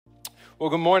Well,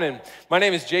 good morning. My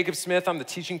name is Jacob Smith. I'm the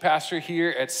teaching pastor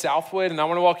here at Southwood, and I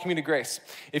want to welcome you to Grace.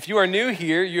 If you are new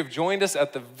here, you have joined us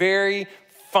at the very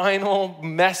final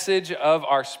message of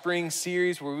our spring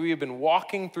series where we have been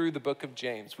walking through the book of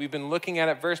James. We've been looking at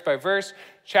it verse by verse,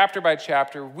 chapter by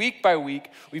chapter, week by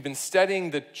week. We've been studying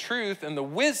the truth and the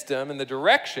wisdom and the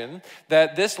direction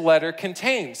that this letter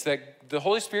contains, that the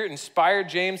Holy Spirit inspired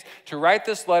James to write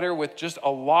this letter with just a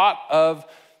lot of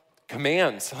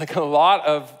commands, like a lot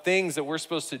of things that we're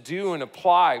supposed to do and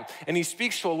apply. And he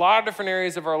speaks to a lot of different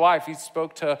areas of our life. He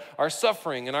spoke to our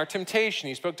suffering and our temptation.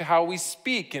 He spoke to how we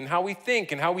speak and how we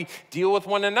think and how we deal with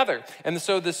one another. And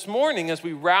so this morning, as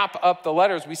we wrap up the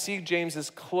letters, we see James's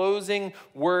closing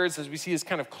words, as we see his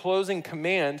kind of closing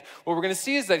command. What we're going to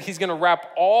see is that he's going to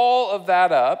wrap all of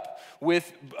that up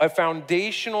with a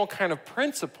foundational kind of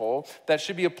principle that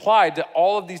should be applied to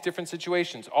all of these different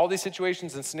situations, all these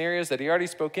situations and scenarios that he already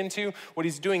spoke into. What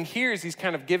he's doing here is he's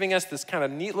kind of giving us this kind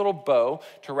of neat little bow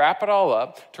to wrap it all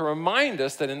up, to remind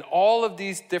us that in all of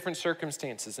these different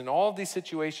circumstances, in all of these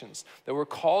situations, that we're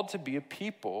called to be a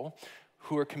people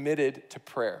who are committed to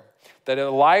prayer. That a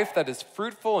life that is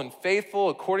fruitful and faithful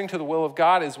according to the will of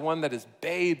God is one that is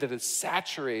bathed, that is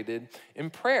saturated in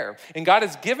prayer. And God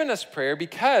has given us prayer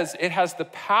because it has the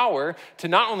power to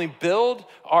not only build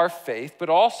our faith, but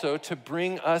also to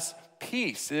bring us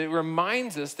peace. It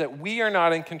reminds us that we are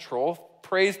not in control.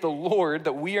 Praise the Lord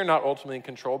that we are not ultimately in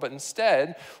control, but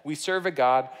instead we serve a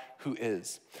God who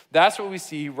is. That's what we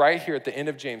see right here at the end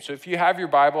of James. So if you have your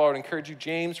Bible, I would encourage you,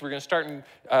 James, we're going to start in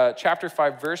chapter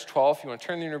 5, verse 12. If you want to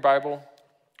turn in your Bible,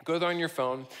 go there on your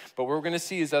phone. But what we're going to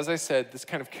see is, as I said, this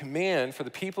kind of command for the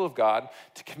people of God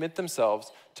to commit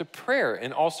themselves to prayer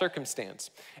in all circumstance.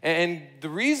 And the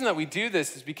reason that we do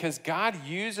this is because God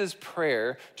uses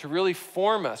prayer to really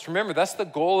form us. Remember, that's the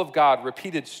goal of God,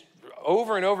 repeated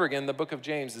over and over again in the book of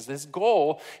James, is his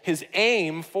goal, his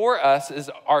aim for us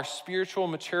is our spiritual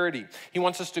maturity. He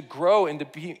wants us to grow into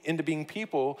being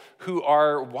people who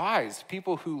are wise,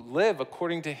 people who live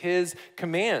according to his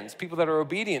commands, people that are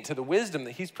obedient to the wisdom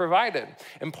that he's provided.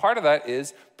 And part of that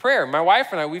is prayer. My wife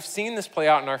and I, we've seen this play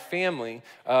out in our family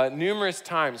numerous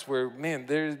times where, man,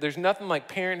 there's nothing like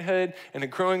parenthood and a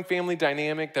growing family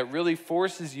dynamic that really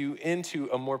forces you into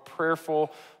a more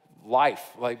prayerful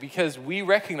life, because we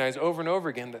recognize over and over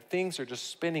again that things are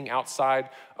just spinning outside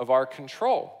of our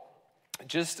control.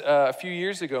 Just a few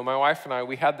years ago, my wife and I,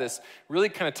 we had this really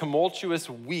kind of tumultuous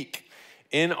week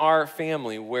in our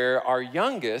family where our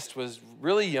youngest was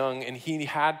really young and he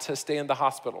had to stay in the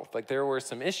hospital. There were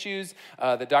some issues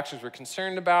that doctors were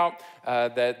concerned about,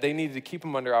 that they needed to keep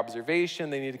him under observation.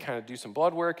 They needed to kind of do some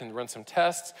blood work and run some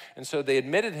tests. And so they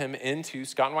admitted him into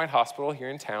Scott and White Hospital here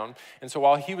in town. And so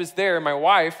while he was there, my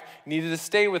wife needed to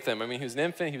stay with him. I mean, he was an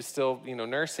infant. He was still,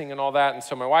 nursing and all that. And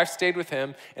so my wife stayed with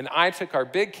him and I took our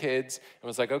big kids and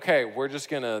was like, okay, we're just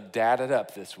going to dad it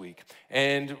up this week.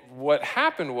 And what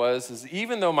happened was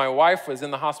even though my wife was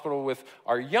in the hospital with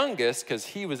our youngest, because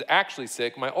he was actually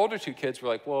sick, my older two kids were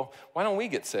like, well, why don't we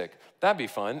get sick? That'd be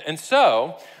fun. And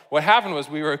so what happened was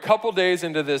we were a couple days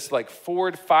into this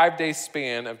 4 to 5 day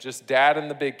span of just dad and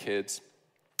the big kids.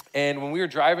 And when we were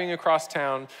driving across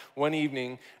town one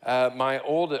evening, our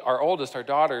oldest, our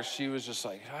daughter, she was just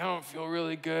like, I don't feel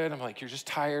really good. I'm like, you're just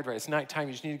tired, right? It's nighttime.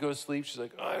 You just need to go to sleep. She's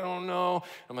like, I don't know.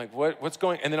 I'm like, what's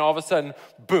going? And then all of a sudden,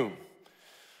 boom.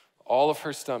 All of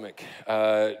her stomach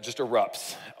just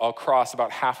erupts across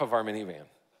about half of our minivan.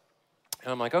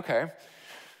 And I'm like, okay,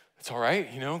 it's all right.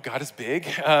 God is big.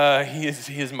 He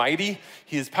is mighty.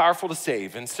 He is powerful to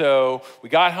save. And so we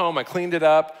got home. I cleaned it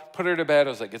up, put her to bed. I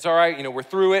was like, it's all right. We're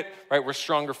through it, right? We're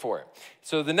stronger for it.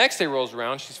 So the next day rolls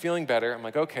around. She's feeling better. I'm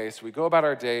like, okay. So we go about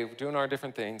our day. We're doing our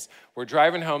different things. We're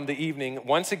driving home the evening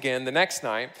once again the next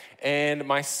night. And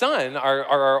my son,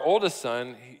 our oldest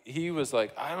son, he was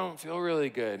like, I don't feel really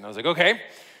good. And I was like, okay.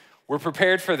 We're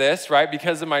prepared for this, right?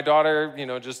 Because of my daughter,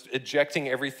 just ejecting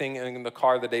everything in the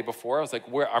car the day before. I was like,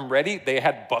 I'm ready. They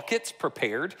had buckets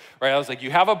prepared, right? I was like,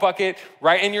 you have a bucket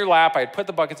right in your lap. I had put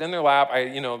the buckets in their lap.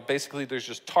 Basically there's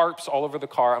just tarps all over the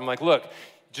car. I'm like, look,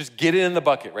 just get it in the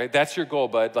bucket, right? That's your goal,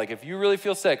 bud. If you really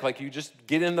feel sick, you just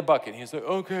get in the bucket. And he's like,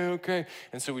 okay.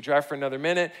 And so we drive for another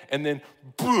minute and then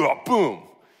boom.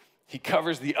 He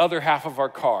covers the other half of our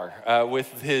car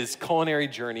with his culinary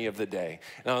journey of the day.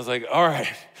 And I was like, all right.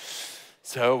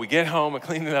 So we get home, I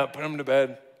clean it up, put him to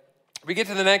bed. We get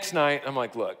to the next night, I'm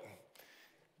like, look,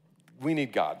 we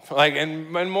need God.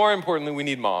 And more importantly, we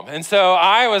need mom. And so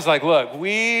I was like, look,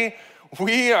 we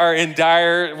we are in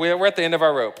we're at the end of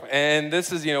our rope. And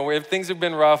this is, where things have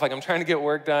been rough. Like I'm trying to get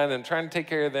work done and trying to take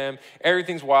care of them.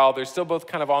 Everything's wild. They're still both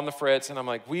kind of on the fritz. And I'm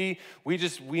like, we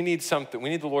need something. We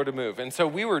need the Lord to move. And so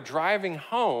we were driving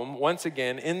home once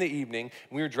again in the evening.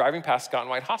 And we were driving past Scott and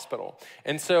White Hospital.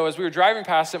 And so as we were driving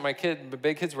past it, the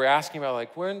big kids were asking about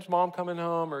like, when's mom coming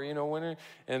home? Or,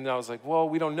 and I was like, well,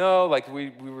 we don't know. Like we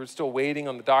were still waiting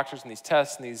on the doctors and these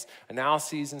tests and these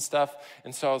analyses and stuff.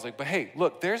 And so I was like, but hey,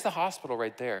 look, there's the hospital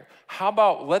right there. How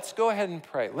about let's go ahead and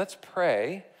pray. Let's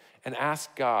pray and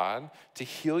ask God to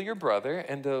heal your brother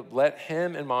and to let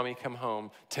him and mommy come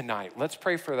home tonight. Let's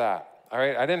pray for that. All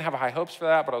right, I didn't have high hopes for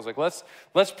that, but I was like,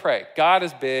 let's pray. God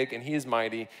is big and he is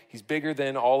mighty. He's bigger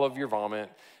than all of your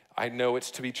vomit. I know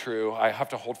it's to be true. I have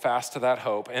to hold fast to that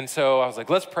hope. And so I was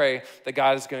like, let's pray that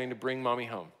God is going to bring mommy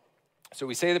home. So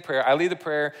we say the prayer. I lead the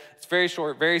prayer. It's very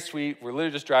short, very sweet. We're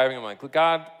literally just driving. I'm like,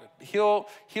 God, heal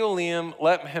Liam.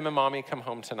 Let him and mommy come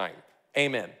home tonight.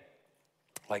 Amen.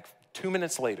 Like 2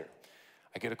 minutes later,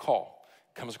 I get a call.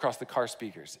 Comes across the car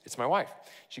speakers. It's my wife.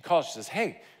 She calls. She says,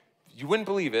 hey, you wouldn't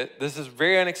believe it. This is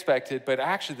very unexpected, but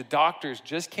actually the doctors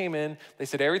just came in. They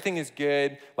said everything is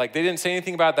good. Like they didn't say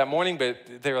anything about it that morning, but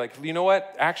they were like, you know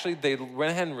what? Actually, they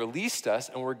went ahead and released us,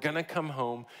 and we're going to come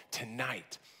home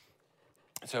tonight.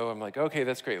 So I'm like, okay,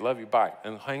 that's great. Love you. Bye.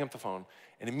 And hang up the phone.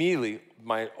 And immediately,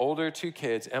 my older 2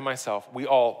 kids and myself, we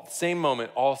all, same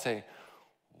moment, all say,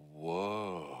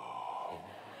 whoa.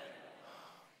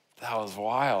 That was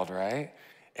wild, right?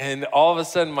 And all of a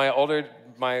sudden,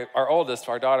 our oldest,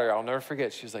 our daughter, I'll never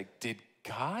forget, she was like, did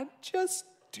God just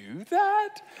do that?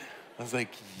 I was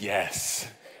like, yes,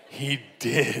 he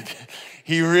did.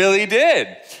 He really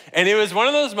did. And it was one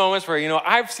of those moments where,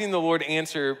 I've seen the Lord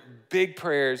answer big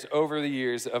prayers over the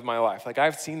years of my life. Like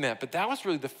I've seen that, but that was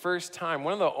really the first time,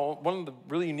 one of the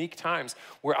really unique times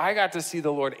where I got to see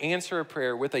the Lord answer a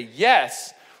prayer with a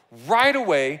yes right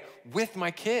away with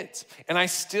my kids. And I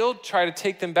still try to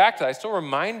take them back to that. I still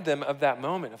remind them of that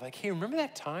moment of like, hey, remember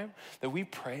that time that we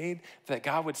prayed that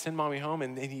God would send mommy home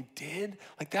and he did?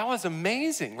 Like that was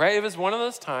amazing, right? It was one of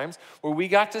those times where we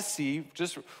got to see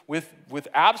just with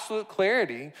absolute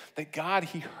clarity that God,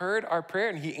 he heard our prayer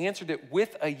and he answered it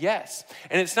with a yes.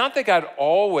 And it's not that God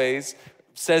always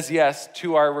says yes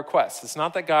to our requests. It's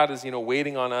not that God is,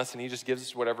 waiting on us and he just gives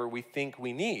us whatever we think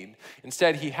we need.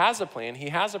 Instead, he has a plan. He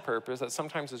has a purpose that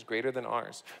sometimes is greater than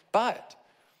ours. But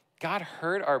God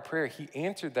heard our prayer. He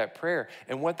answered that prayer.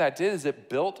 And what that did is it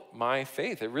built my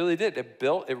faith. It really did.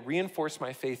 It reinforced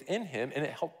my faith in him, and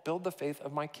it helped build the faith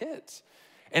of my kids.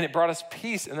 And it brought us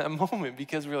peace in that moment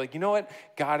because we were like, you know what?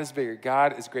 God is bigger.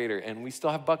 God is greater. And we still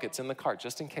have buckets in the car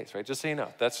just in case, right? Just so you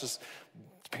know. That's just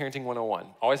parenting 101.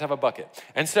 Always have a bucket.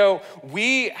 And so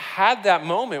we had that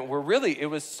moment where really it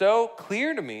was so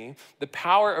clear to me the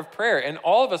power of prayer. And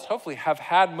all of us hopefully have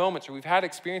had moments or we've had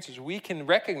experiences where we can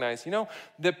recognize,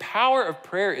 the power of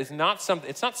prayer is not something,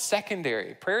 it's not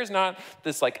secondary. Prayer is not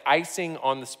this like icing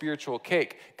on the spiritual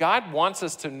cake. God wants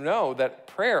us to know that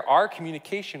prayer, our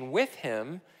communication with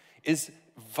him, is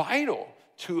vital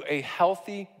to a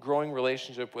healthy, growing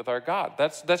relationship with our God.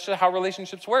 That's just how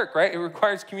relationships work, right? It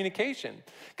requires communication.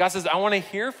 God says, I want to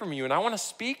hear from you and I want to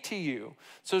speak to you.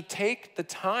 So take the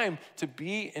time to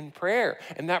be in prayer.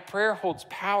 And that prayer holds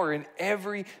power in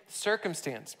every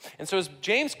circumstance. And so as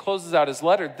James closes out his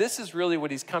letter, this is really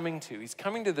what he's coming to. He's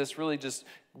coming to this really just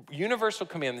universal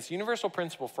command, this universal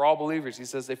principle for all believers. He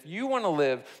says, if you want to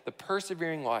live the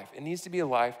persevering life, it needs to be a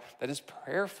life that is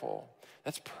prayerful.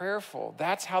 That's prayerful.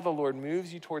 That's how the Lord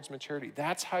moves you towards maturity.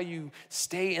 That's how you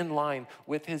stay in line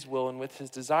with his will and with his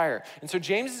desire. And so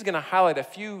James is going to highlight a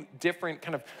few different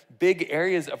kind of big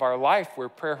areas of our life where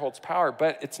prayer holds power,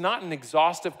 but it's not an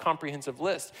exhaustive, comprehensive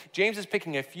list. James is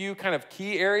picking a few kind of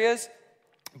key areas,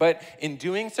 but in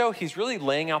doing so, he's really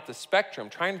laying out the spectrum,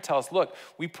 trying to tell us, look,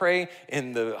 we pray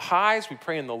in the highs, we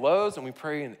pray in the lows, and we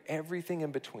pray in everything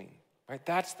in between. Right?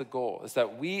 That's the goal, is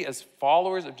that we as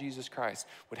followers of Jesus Christ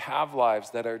would have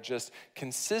lives that are just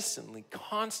consistently,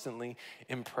 constantly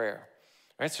in prayer.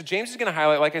 Right? So James is going to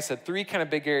highlight, like I said, 3 kind of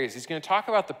big areas. He's going to talk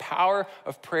about the power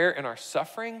of prayer in our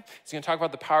suffering. He's going to talk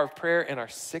about the power of prayer in our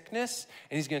sickness.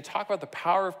 And he's going to talk about the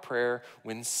power of prayer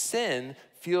when sin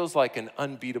feels like an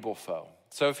unbeatable foe.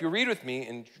 So if you read with me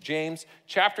in James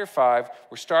chapter 5,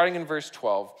 we're starting in verse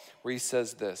 12, where he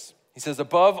says this. He says,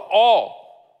 above all,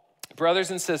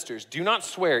 brothers and sisters, do not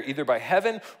swear either by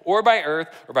heaven or by earth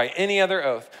or by any other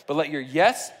oath, but let your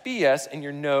yes be yes and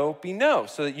your no be no,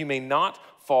 so that you may not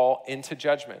fall into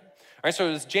judgment. All right,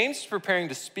 so as James is preparing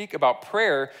to speak about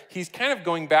prayer, he's kind of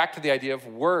going back to the idea of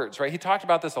words, right? He talked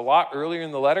about this a lot earlier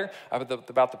in the letter,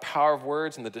 about the power of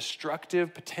words and the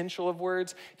destructive potential of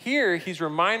words. Here, he's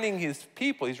reminding his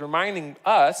people, he's reminding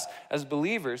us as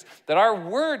believers that our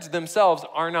words themselves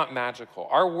are not magical.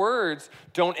 Our words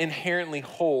don't inherently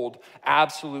hold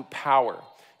absolute power.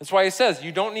 That's why he says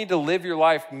you don't need to live your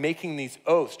life making these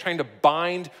oaths, trying to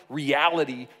bind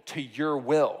reality to your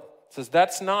will. It says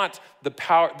that's not the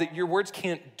power, that your words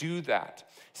can't do that.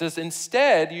 It says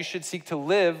instead you should seek to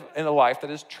live in a life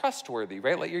that is trustworthy,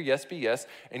 right? Let your yes be yes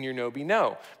and your no be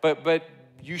no. But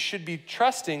you should be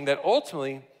trusting that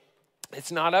ultimately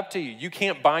it's not up to you. You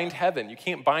can't bind heaven, you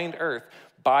can't bind earth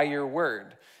by your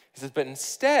word. He says, but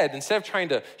instead of trying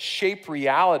to shape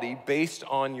reality based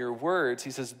on your words,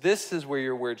 he says, this is where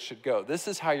your words should go. This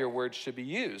is how your words should be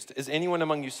used. Is anyone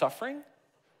among you suffering?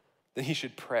 Then he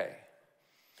should pray.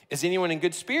 Is anyone in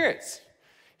good spirits?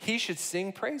 He should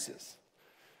sing praises.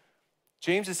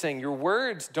 James is saying your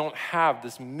words don't have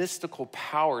this mystical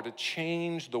power to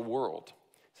change the world.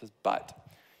 He says, but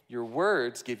your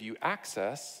words give you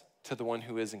access to the one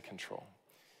who is in control.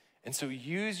 And so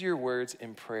use your words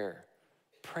in prayer.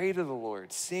 Pray to the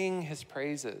Lord, sing his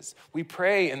praises. We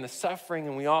pray in the suffering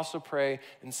and we also pray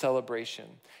in celebration.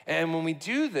 And when we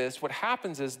do this, what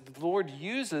happens is the Lord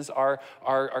uses our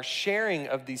sharing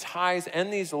of these highs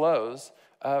and these lows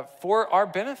for our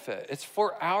benefit. It's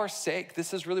for our sake.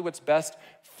 This is really what's best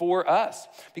for us.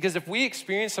 Because if we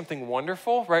experience something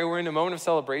wonderful, right, we're in a moment of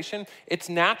celebration, it's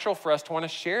natural for us to want to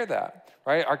share that.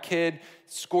 Right? Our kid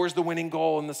scores the winning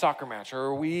goal in the soccer match,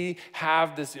 or we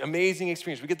have this amazing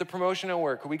experience. We get the promotion at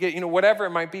work, or we get, whatever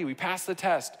it might be. We pass the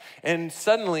test. And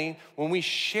suddenly, when we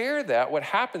share that, what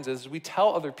happens is we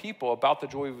tell other people about the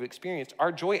joy we've experienced.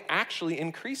 Our joy actually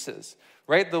increases,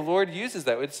 right? The Lord uses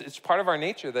that. It's part of our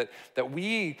nature that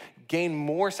we gain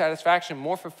more satisfaction,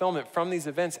 more fulfillment from these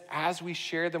events as we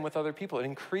share them with other people. It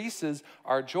increases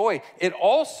our joy. It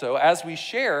also, as we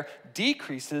share,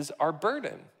 decreases our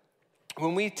burden.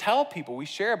 When we tell people, we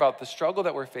share about the struggle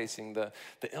that we're facing, the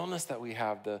illness that we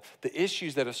have, the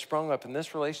issues that have sprung up in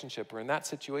this relationship or in that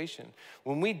situation.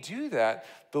 When we do that,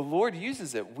 the Lord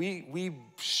uses it. We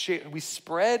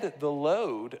spread the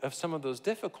load of some of those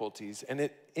difficulties, and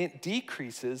it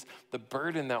decreases the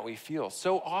burden that we feel.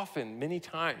 So often, many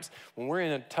times, when we're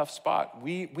in a tough spot,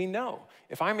 we know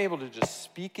if I'm able to just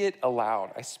speak it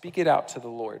aloud, I speak it out to the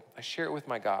Lord, I share it with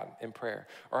my God in prayer,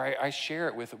 or I share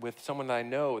it with someone that I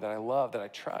know, that I love, that I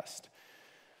trust.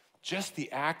 Just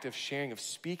the act of sharing, of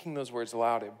speaking those words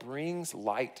aloud, it brings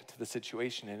light to the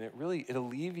situation, and it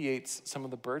alleviates some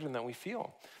of the burden that we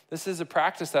feel. This is a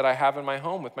practice that I have in my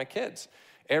home with my kids.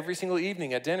 Every single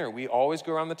evening at dinner, we always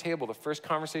go around the table. The first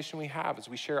conversation we have is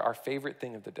we share our favorite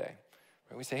thing of the day.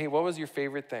 Right? We say, hey, what was your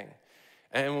favorite thing?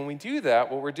 And when we do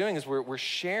that, what we're doing is we're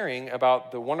sharing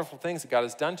about the wonderful things that God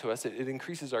has done to us. It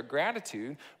increases our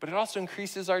gratitude, but it also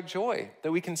increases our joy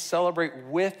that we can celebrate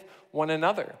with one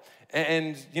another.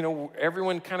 And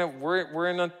everyone kind of,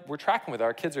 we're tracking with it.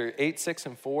 Our kids are 8, 6,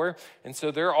 and 4, and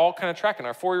so they're all kind of tracking.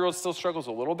 Our 4-year-old still struggles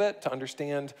a little bit to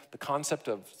understand the concept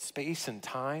of space and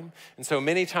time. And so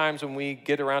many times when we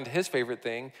get around to his favorite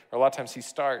thing, or a lot of times he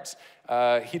starts,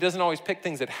 he doesn't always pick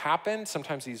things that happened.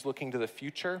 Sometimes he's looking to the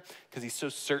future because he's so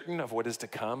certain of what is to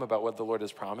come, about what the Lord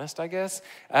has promised, I guess.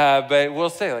 But we'll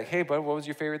say, like, hey, bud, what was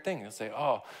your favorite thing? And he'll say,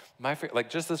 oh, my favorite, like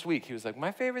just this week, he was like,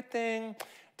 my favorite thing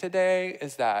today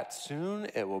is that soon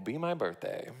it will be my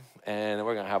birthday, and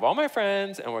we're going to have all my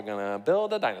friends, and we're going to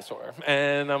build a dinosaur.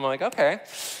 And I'm like, okay,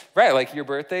 right, like your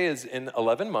birthday is in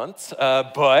 11 months,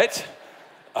 but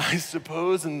I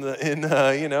suppose in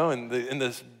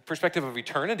the perspective of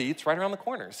eternity, it's right around the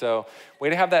corner. So way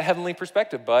to have that heavenly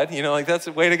perspective, bud. That's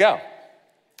a way to go.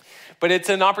 But it's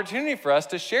an opportunity for us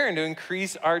to share and to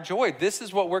increase our joy. This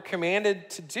is what we're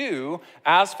commanded to do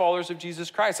as followers of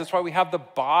Jesus Christ. That's why we have the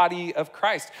body of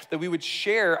Christ, that we would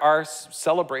share our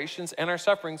celebrations and our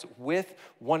sufferings with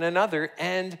one another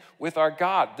and with our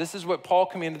God. This is what Paul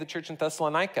commanded the church in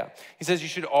Thessalonica. He says you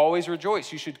should always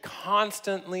rejoice. You should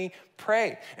constantly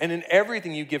pray. And in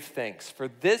everything you give thanks, for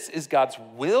this is God's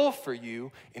will for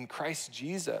you in Christ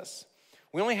Jesus.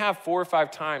 We only have 4 or 5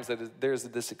 times that there's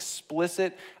this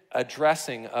explicit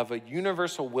addressing of a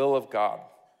universal will of God.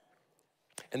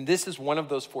 And this is one of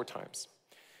those 4 times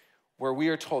where we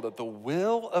are told that the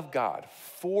will of God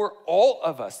for all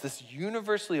of us, this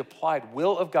universally applied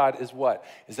will of God is what?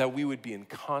 Is that we would be in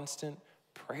constant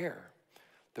prayer,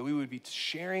 that we would be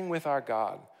sharing with our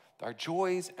God our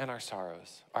joys and our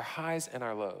sorrows, our highs and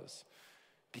our lows.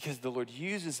 because the Lord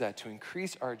uses that to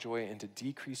increase our joy and to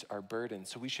decrease our burden.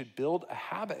 So we should build a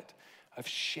habit of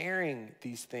sharing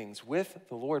these things with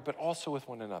the Lord, but also with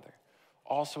one another.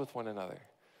 Also with one another.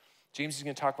 James is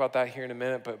going to talk about that here in a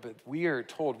minute, but we are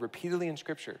told repeatedly in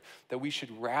Scripture that we should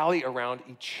rally around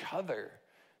each other.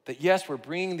 That yes, we're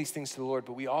bringing these things to the Lord,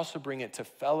 but we also bring it to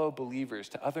fellow believers,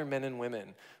 to other men and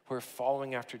women who are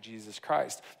following after Jesus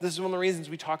Christ. This is one of the reasons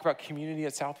we talk about community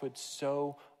at Southwood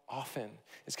so often,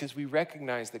 is because we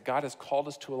recognize that God has called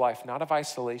us to a life not of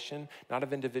isolation, not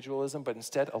of individualism, but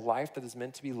instead a life that is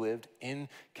meant to be lived in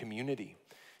community.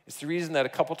 It's the reason that a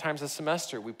couple times a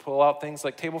semester we pull out things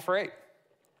like Table for Eight.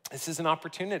 This is an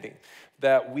opportunity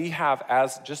that we have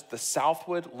as just the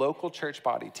Southwood local church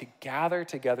body to gather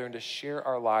together and to share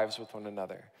our lives with one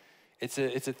another. It's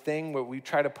a thing where we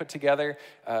try to put together,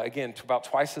 again, about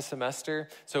twice a semester.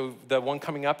 So the one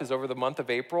coming up is over the month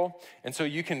of April. And so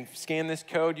you can scan this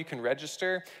code, you can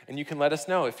register, and you can let us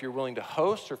know if you're willing to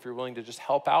host or if you're willing to just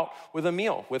help out with a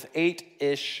meal with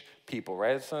 8-ish people,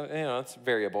 right? So, it's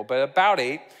variable, but about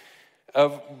 8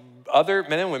 of other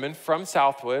men and women from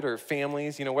Southwood or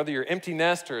families, whether you're empty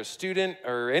nest or a student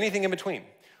or anything in between.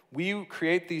 We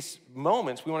create these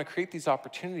moments, we want to create these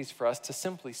opportunities for us to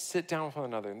simply sit down with one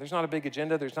another. And there's not a big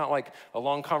agenda, there's not like a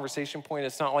long conversation point,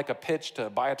 it's not like a pitch to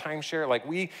buy a timeshare. Like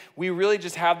we really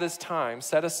just have this time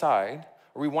set aside,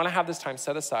 or we want to have this time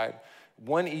set aside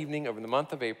one evening over the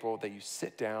month of April that you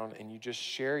sit down and you just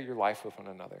share your life with one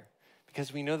another.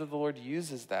 Because we know that the Lord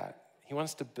uses that. He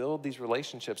wants to build these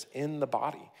relationships in the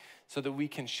body so that we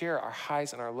can share our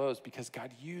highs and our lows, because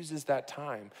God uses that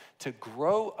time to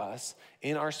grow us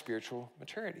in our spiritual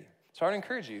maturity. So I would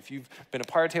encourage you, if you've been a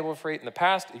part of Table for Eight in the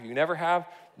past, if you never have,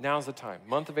 now's the time.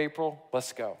 Month of April,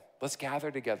 let's go. Let's gather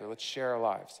together. Let's share our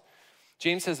lives.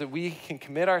 James says that we can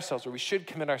commit ourselves, or we should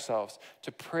commit ourselves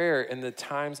to prayer in the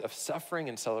times of suffering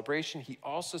and celebration. He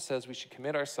also says we should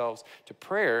commit ourselves to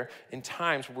prayer in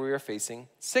times where we are facing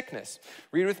sickness.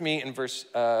 Read with me in verse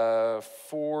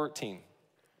 14.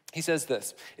 He says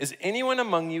this, "Is anyone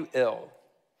among you ill?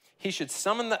 He should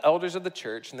summon the elders of the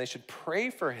church, and they should pray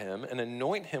for him and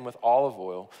anoint him with olive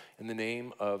oil in the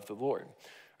name of the Lord."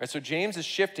 Right, so James is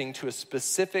shifting to a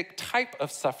specific type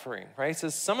of suffering, right? He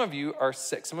says, some of you are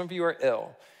sick, some of you are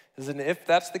ill. He says, and if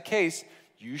that's the case,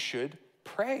 you should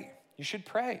pray. You should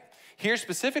pray. Here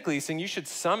specifically, he's saying you should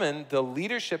summon the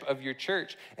leadership of your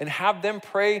church and have them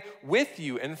pray with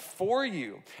you and for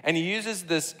you. And he uses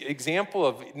this example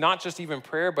of not just even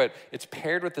prayer, but it's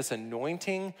paired with this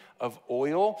anointing of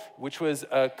oil, which was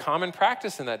a common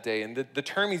practice in that day. And the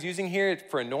term he's using here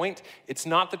for anoint, it's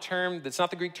not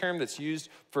the Greek term that's used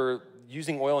for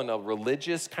using oil in a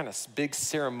religious kind of big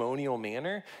ceremonial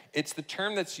manner. It's the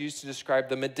term that's used to describe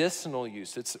the medicinal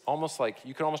use. It's almost like,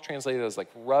 you could almost translate it as like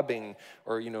rubbing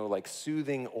or, like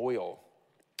soothing oil.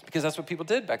 Because that's what people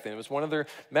did back then. It was one of their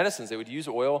medicines. They would use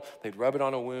oil, they'd rub it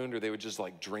on a wound, or they would just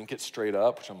like drink it straight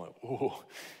up, which I'm like, ooh,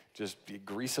 just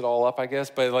grease it all up, I guess.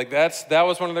 But like that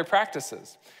was one of their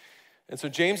practices. And so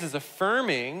James is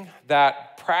affirming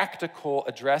that practical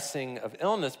addressing of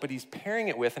illness, but he's pairing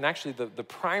it with, and actually the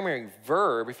primary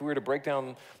verb, if we were to break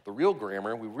down the real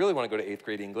grammar, we really want to go to 8th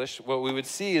grade English, what we would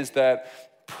see is that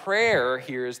prayer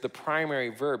here is the primary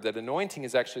verb, that anointing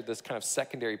is actually this kind of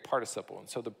secondary participle. And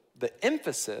so the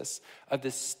emphasis of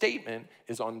this statement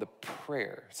is on the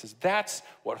prayer. It says that's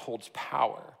what holds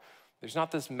power. There's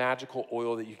not this magical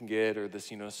oil that you can get or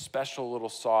this, special little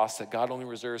sauce that God only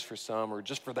reserves for some or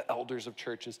just for the elders of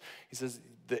churches. He says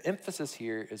the emphasis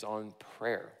here is on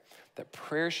prayer, that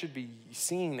prayer should be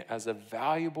seen as a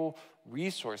valuable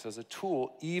resource, as a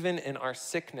tool, even in our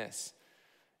sickness.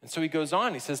 And so he goes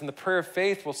on, he says, and the prayer of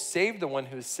faith will save the one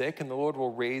who is sick, and the Lord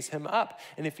will raise him up.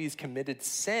 And if he's committed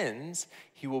sins,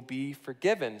 he will be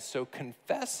forgiven. So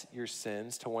confess your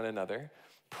sins to one another.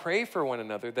 Pray for one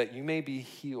another that you may be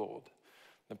healed.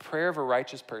 The prayer of a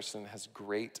righteous person has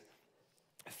great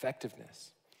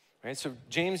effectiveness. Right? So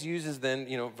James uses then,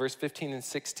 verse 15 and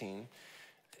 16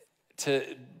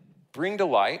 to bring to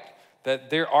light that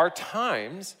there are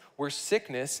times where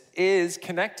sickness is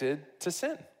connected to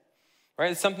sin.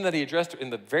 Right? It's something that he addressed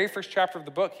in the very first chapter of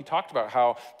the book. He talked about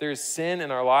how there is sin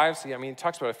in our lives. He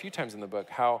talks about it a few times in the book,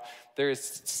 how there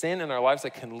is sin in our lives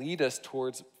that can lead us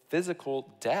towards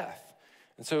physical death.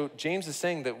 And so James is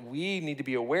saying that we need to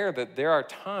be aware that there are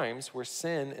times where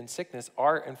sin and sickness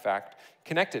are in fact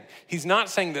connected. He's not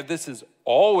saying that this is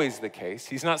always the case.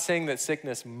 He's not saying that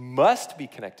sickness must be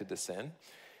connected to sin.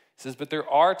 He says, but there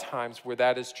are times where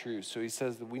that is true. So he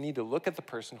says that we need to look at the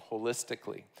person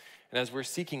holistically. And as we're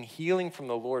seeking healing from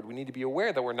the Lord, we need to be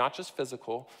aware that we're not just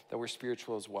physical, that we're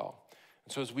spiritual as well.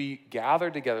 So as we gather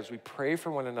together, as we pray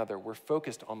for one another, we're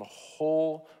focused on the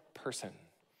whole person,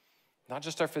 not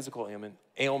just our physical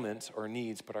ailments or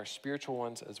needs, but our spiritual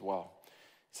ones as well.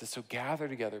 He says, so gather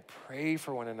together, pray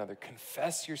for one another,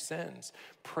 confess your sins,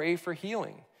 pray for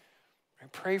healing.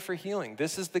 Pray for healing.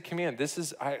 This is the command.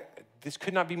 This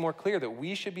could not be more clear that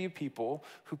we should be people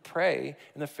who pray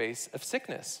in the face of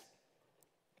sickness.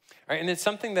 All right, and it's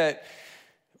something that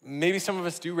maybe some of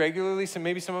us do regularly, so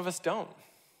maybe some of us don't.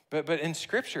 But in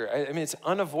Scripture, I mean, it's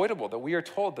unavoidable that we are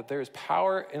told that there is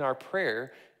power in our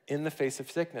prayer in the face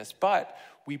of sickness. But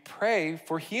we pray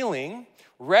for healing,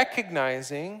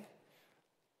 recognizing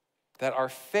that our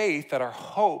faith, that our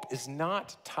hope is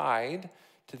not tied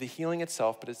to the healing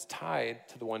itself, but it's tied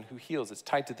to the one who heals. It's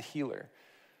tied to the healer.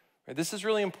 Right? This is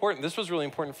really important. This was really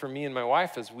important for me and my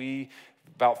wife as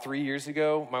about 3 years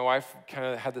ago, my wife kind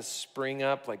of had this spring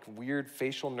up, like weird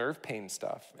facial nerve pain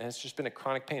stuff. And it's just been a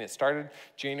chronic pain. It started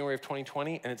January of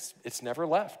 2020, and it's never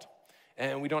left.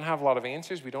 And we don't have a lot of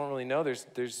answers. We don't really know.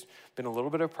 There's been a little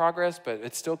bit of progress, but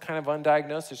it's still kind of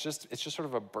undiagnosed. It's just sort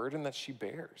of a burden that she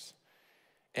bears.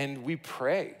 And we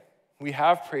pray. We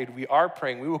have prayed, we are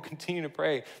praying, we will continue to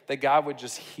pray that God would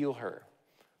just heal her.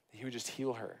 That he would just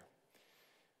heal her.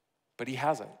 But he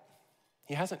hasn't.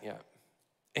 He hasn't yet.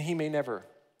 And he may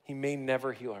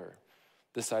never heal her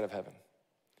this side of heaven.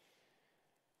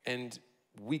 And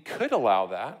we could allow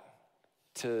that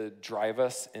to drive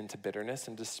us into bitterness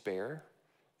and despair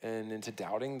and into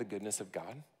doubting the goodness of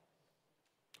God.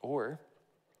 Or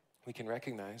we can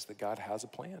recognize that God has a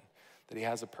plan, that he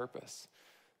has a purpose.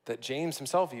 That James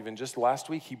himself, even just last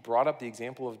week, he brought up the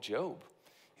example of Job.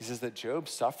 He says that Job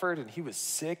suffered and he was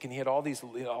sick and he had all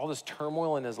this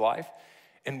turmoil in his life.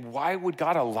 And why would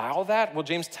God allow that? Well,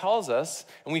 James tells us,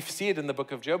 and we see it in the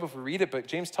book of Job if we read it, but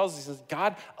James tells us, he says,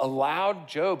 God allowed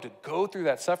Job to go through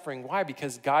that suffering. Why?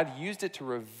 Because God used it to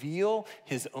reveal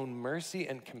his own mercy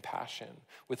and compassion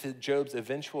with Job's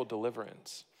eventual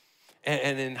deliverance.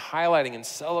 And in highlighting and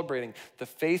celebrating the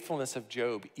faithfulness of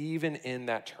Job, even in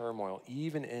that turmoil,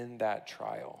 even in that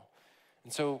trial.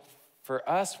 And so for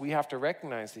us, we have to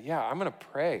recognize that, I'm going to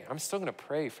pray. I'm still going to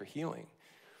pray for healing.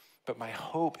 But my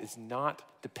hope is not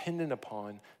dependent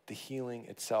upon the healing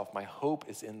itself. My hope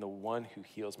is in the one who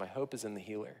heals. My hope is in the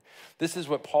healer. This is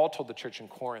what Paul told the church in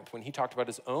Corinth when he talked about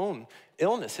his own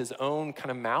illness, his own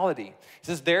kind of malady. He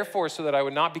says, therefore, so that I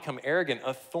would not become arrogant,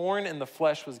 a thorn in the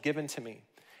flesh was given to me,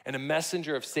 and a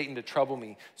messenger of Satan to trouble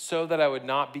me, so that I would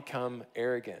not become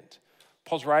arrogant.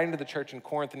 Paul's writing to the church in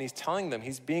Corinth, and he's telling them,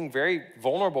 he's being very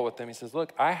vulnerable with them. He says,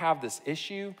 look, I have this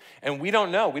issue, and we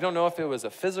don't know. We don't know if it was a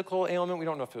physical ailment. We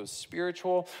don't know if it was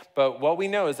spiritual. But what we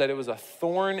know is that it was a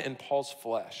thorn in Paul's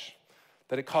flesh,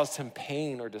 that it caused him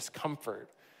pain or discomfort.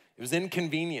 It was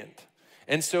inconvenient.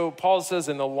 And so Paul says,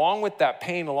 and along with that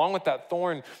pain, along with that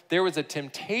thorn, there was a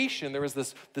temptation. There was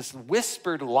this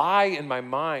whispered lie in my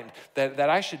mind that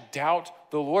I should doubt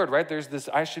the Lord, right? There's this,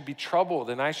 I should be troubled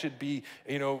and I should be,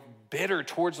 bitter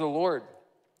towards the Lord.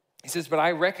 He says, but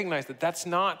I recognize that that's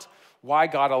not why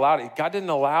God allowed it. God didn't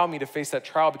allow me to face that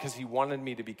trial because he wanted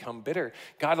me to become bitter.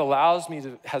 God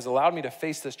has allowed me to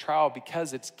face this trial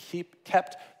because it's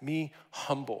kept me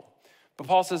humble. But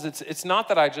Paul says it's not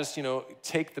that I just,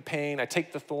 take the pain, I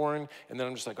take the thorn, and then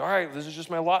I'm just like, all right, this is just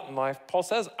my lot in life. Paul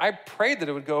says, I prayed that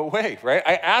it would go away, right?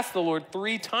 I asked the Lord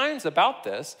 3 times about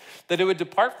this, that it would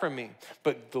depart from me.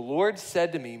 But the Lord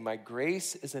said to me, my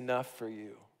grace is enough for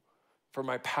you, for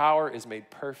my power is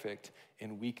made perfect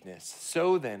in weakness.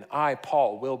 So then I,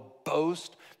 Paul, will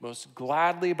boast most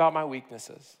gladly about my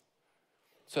weaknesses,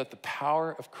 so that the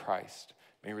power of Christ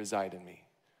may reside in me.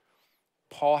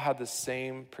 Paul had the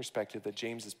same perspective that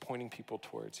James is pointing people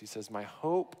towards. He says, my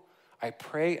hope, I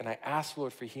pray and I ask the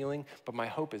Lord for healing, but my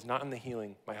hope is not in the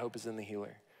healing. My hope is in the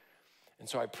healer. And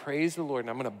so I praise the Lord, and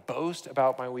I'm going to boast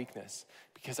about my weakness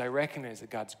because I recognize that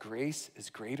God's grace is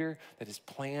greater, that his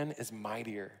plan is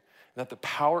mightier, and that the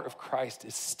power of Christ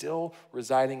is still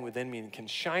residing within me and can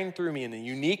shine through me in a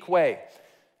unique way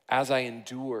as I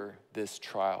endure this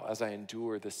trial, as I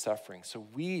endure this suffering. So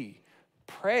we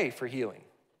pray for healing.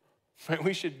 Right?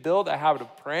 We should build a habit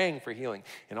of praying for healing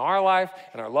in our life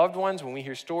and our loved ones. When we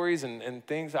hear stories and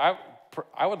things, I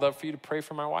would love for you to pray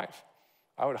for my wife.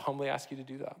 I would humbly ask you to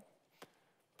do that.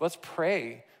 Let's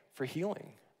pray for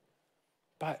healing.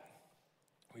 But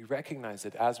we recognize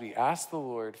that as we ask the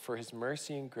Lord for his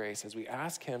mercy and grace, as we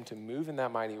ask him to move in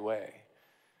that mighty way,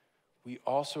 we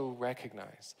also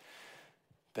recognize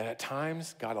that at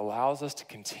times God allows us to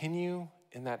continue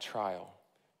in that trial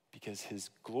because his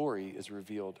glory is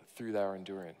revealed through our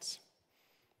endurance.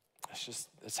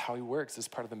 That's how he works. It's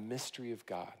part of the mystery of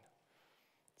God.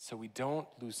 So we don't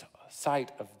lose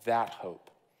sight of that hope,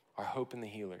 our hope in the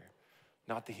healer,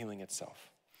 not the healing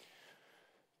itself.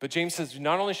 But James says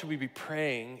not only should we be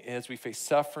praying as we face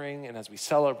suffering and as we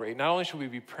celebrate, not only should we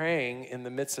be praying in the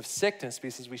midst of sickness,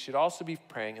 because we should also be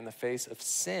praying in the face of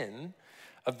sin,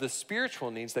 of the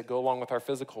spiritual needs that go along with our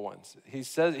physical ones. He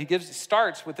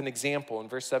starts with an example in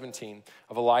verse 17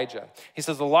 of Elijah. He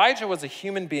says, Elijah was a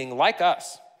human being like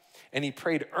us, and he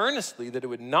prayed earnestly that it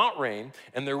would not rain,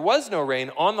 and there was no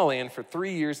rain on the land for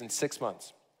 3 years and 6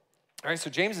 months. All right,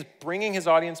 so James is bringing his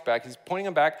audience back. He's pointing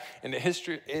them back into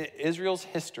Israel's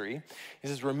history. He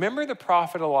says, remember the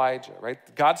prophet Elijah, right?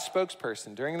 God's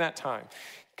spokesperson during that time.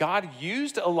 God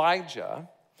used Elijah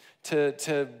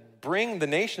to bring the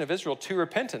nation of Israel to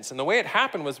repentance. And the way it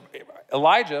happened was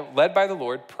Elijah, led by the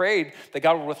Lord, prayed that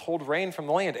God would withhold rain from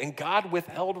the land. And God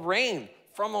withheld rain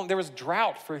from the land. There was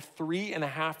drought for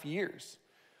 3.5 years.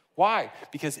 Why?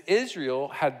 Because Israel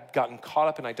had gotten caught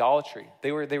up in idolatry.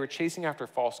 They were chasing after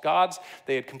false gods.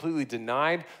 They had completely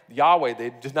denied Yahweh. They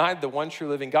had denied the one true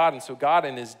living God. And so God,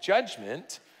 in his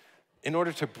judgment, in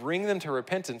order to bring them to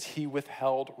repentance, he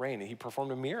withheld rain. He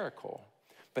performed a miracle.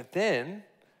 But then,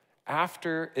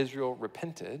 after Israel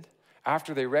repented,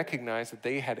 after they recognized that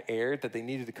they had erred, that they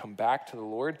needed to come back to the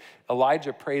Lord,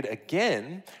 Elijah prayed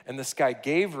again, and the sky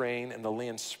gave rain, and the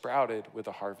land sprouted with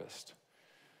a harvest.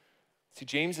 See,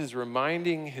 James is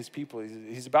reminding his people,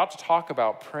 he's about to talk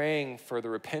about praying for the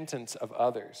repentance of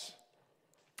others,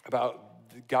 about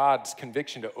God's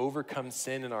conviction to overcome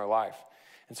sin in our life.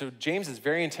 And so James is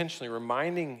very intentionally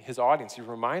reminding his audience, he's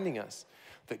reminding us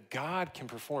that God can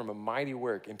perform a mighty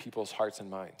work in people's hearts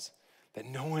and minds, that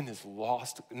no one is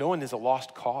a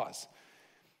lost cause,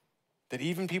 that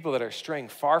even people that are straying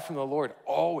far from the Lord,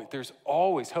 there's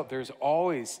always hope. It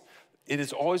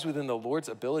is always within the Lord's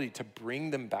ability to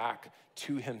bring them back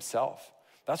to himself.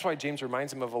 That's why James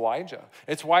reminds him of Elijah.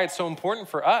 It's why it's so important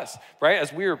for us, right?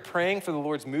 As we are praying for the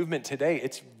Lord's movement today,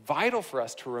 it's vital for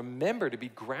us to remember to be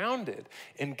grounded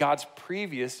in God's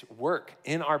previous work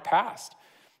in our past,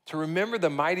 to remember the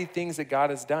mighty things that God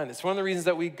has done. It's one of the reasons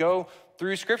that we go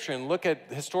through Scripture and look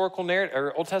at historical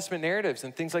or Old Testament narratives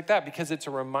and things like that, because it's a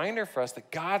reminder for us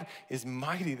that God is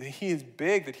mighty, that he is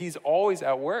big, that he's always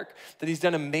at work, that he's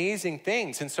done amazing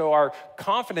things. And so our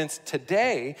confidence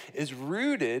today is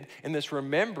rooted in this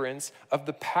remembrance of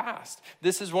the past.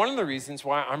 This is one of the reasons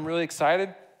why I'm really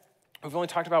excited. We've only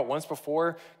talked about it once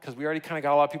before because we already kind of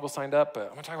got a lot of people signed up, but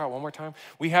I'm going to talk about it one more time.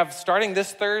 We have, starting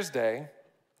this Thursday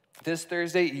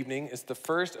evening is the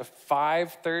first of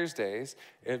 5 Thursdays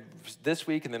this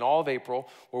week and then all of April,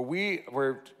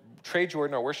 where Trey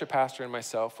Jordan, our worship pastor, and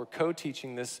myself, we're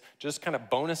co-teaching this just kind of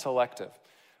bonus elective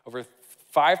over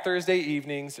 5 Thursday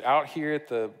evenings out here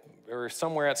or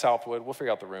somewhere at Southwood. We'll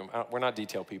figure out the room. We're not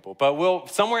detail people, but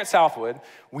somewhere at Southwood,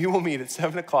 we will meet at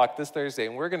 7 o'clock this Thursday,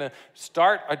 and we're going to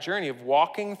start a journey of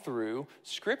walking through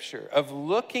Scripture, of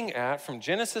looking at, from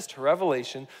Genesis to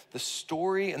Revelation, the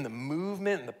story and the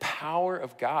movement and the power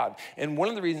of God. And one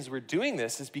of the reasons we're doing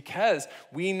this is because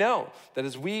we know that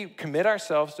as we commit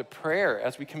ourselves to prayer,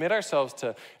 as we commit ourselves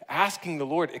to asking the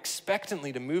Lord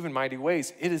expectantly to move in mighty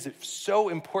ways, it is so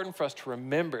important for us to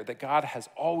remember that God has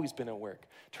always been at work,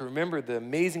 to remember the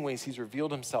amazing ways he's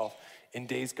revealed himself in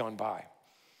days gone by.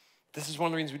 This is one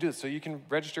of the reasons we do this. So you can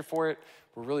register for it.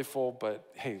 We're really full, but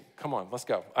hey, come on, let's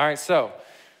go. All right, so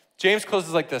James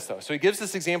closes like this, though. So he gives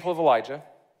this example of Elijah,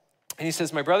 and he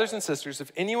says, my brothers and sisters,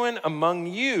 if anyone among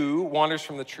you wanders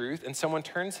from the truth and someone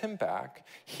turns him back,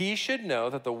 he should know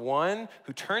that the one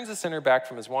who turns the sinner back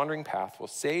from his wandering path will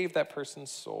save that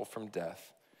person's soul from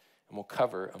death and will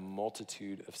cover a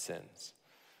multitude of sins.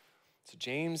 So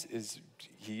James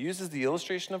uses the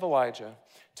illustration of Elijah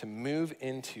to move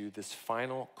into this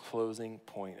final closing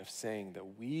point of saying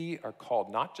that we are called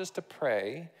not just to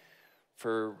pray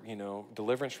for,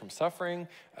 deliverance from suffering,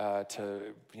 to,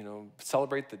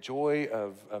 celebrate the joy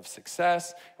of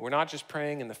success. And we're not just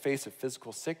praying in the face of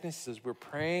physical sickness. He says we're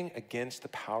praying against the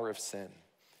power of sin. And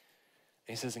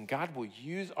he says, and God will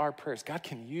use our prayers. God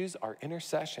can use our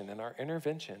intercession and our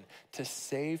intervention to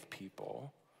save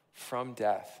people from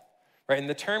death. Right? And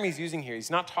the term he's using here,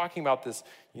 he's not talking about this,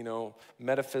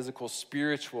 metaphysical,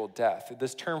 spiritual death.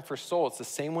 This term for soul, it's the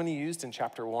same one he used in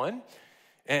chapter 1.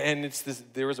 And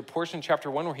there was a portion in chapter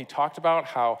 1 where he talked about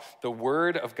how the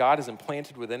word of God is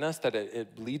implanted within us, that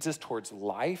it leads us towards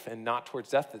life and not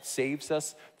towards death, that saves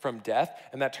us from death.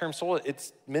 And that term soul,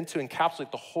 it's meant to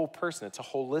encapsulate the whole person. It's a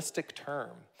holistic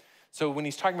term. So when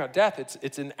he's talking about death,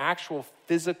 it's an actual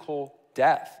physical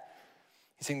death.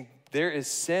 He's saying there is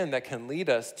sin that can lead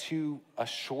us to a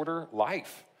shorter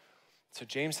life. So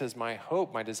James says, my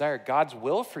hope, my desire, God's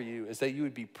will for you is that you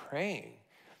would be praying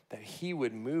that he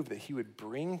would move, that he would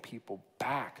bring people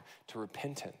back to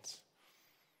repentance.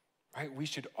 Right? We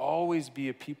should always be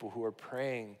a people who are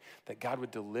praying that God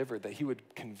would deliver, that he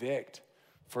would convict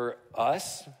for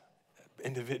us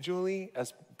individually,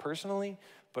 as personally,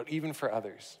 but even for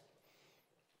others.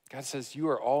 God says, you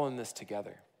are all in this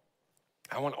together.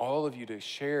 I want all of you to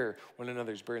share one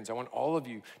another's burdens. I want all of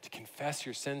you to confess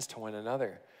your sins to one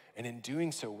another. And in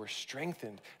doing so, we're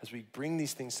strengthened as we bring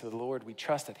these things to the Lord. We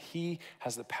trust that he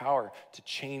has the power to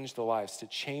change the lives, to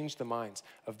change the minds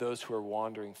of those who are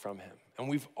wandering from him. And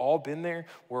we've all been there.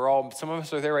 Some of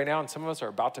us are there right now, and some of us are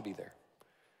about to be there.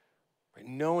 Right?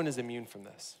 No one is immune from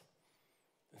this.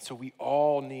 And so we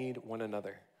all need one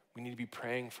another. We need to be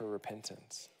praying for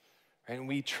repentance. Right? And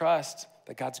we trust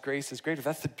that God's grace is greater.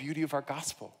 That's the beauty of our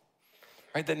gospel,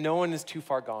 right? That no one is too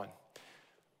far gone.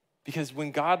 Because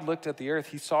when God looked at the earth,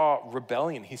 he saw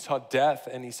rebellion, he saw death,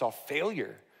 and he saw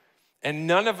failure. And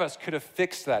none of us could have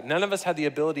fixed that. None of us had the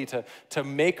ability to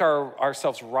make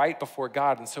ourselves right before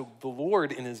God. And so the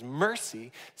Lord, in his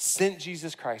mercy, sent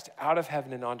Jesus Christ out of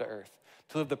heaven and onto earth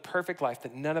to live the perfect life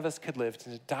that none of us could live,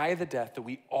 to die the death that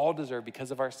we all deserve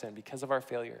because of our sin, because of our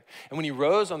failure. And when he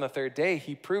rose on the third day,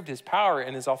 he proved his power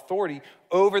and his authority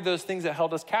over those things that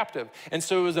held us captive. And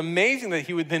so it was amazing that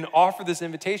he would then offer this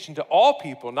invitation to all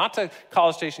people, not to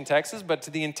College Station, Texas, but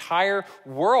to the entire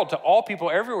world, to all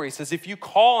people everywhere. He says, if you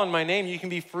call on my name, you can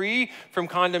be free from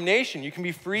condemnation. You can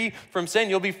be free from sin.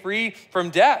 You'll be free from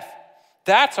death.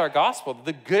 That's our gospel,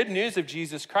 the good news of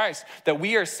Jesus Christ, that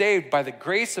we are saved by the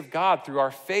grace of God through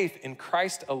our faith in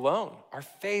Christ alone, our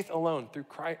faith alone,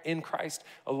 in Christ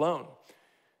alone.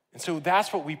 And so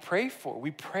that's what we pray for. We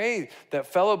pray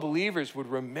that fellow believers would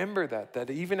remember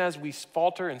that even as we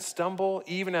falter and stumble,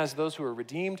 even as those who are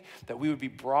redeemed, that we would be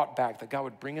brought back, that God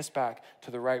would bring us back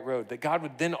to the right road, that God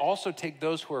would then also take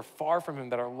those who are far from him,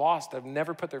 that are lost, that have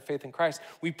never put their faith in Christ.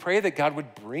 We pray that God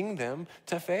would bring them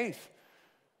to faith.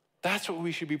 That's what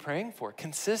we should be praying for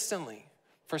consistently,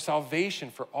 for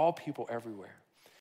salvation for all people everywhere.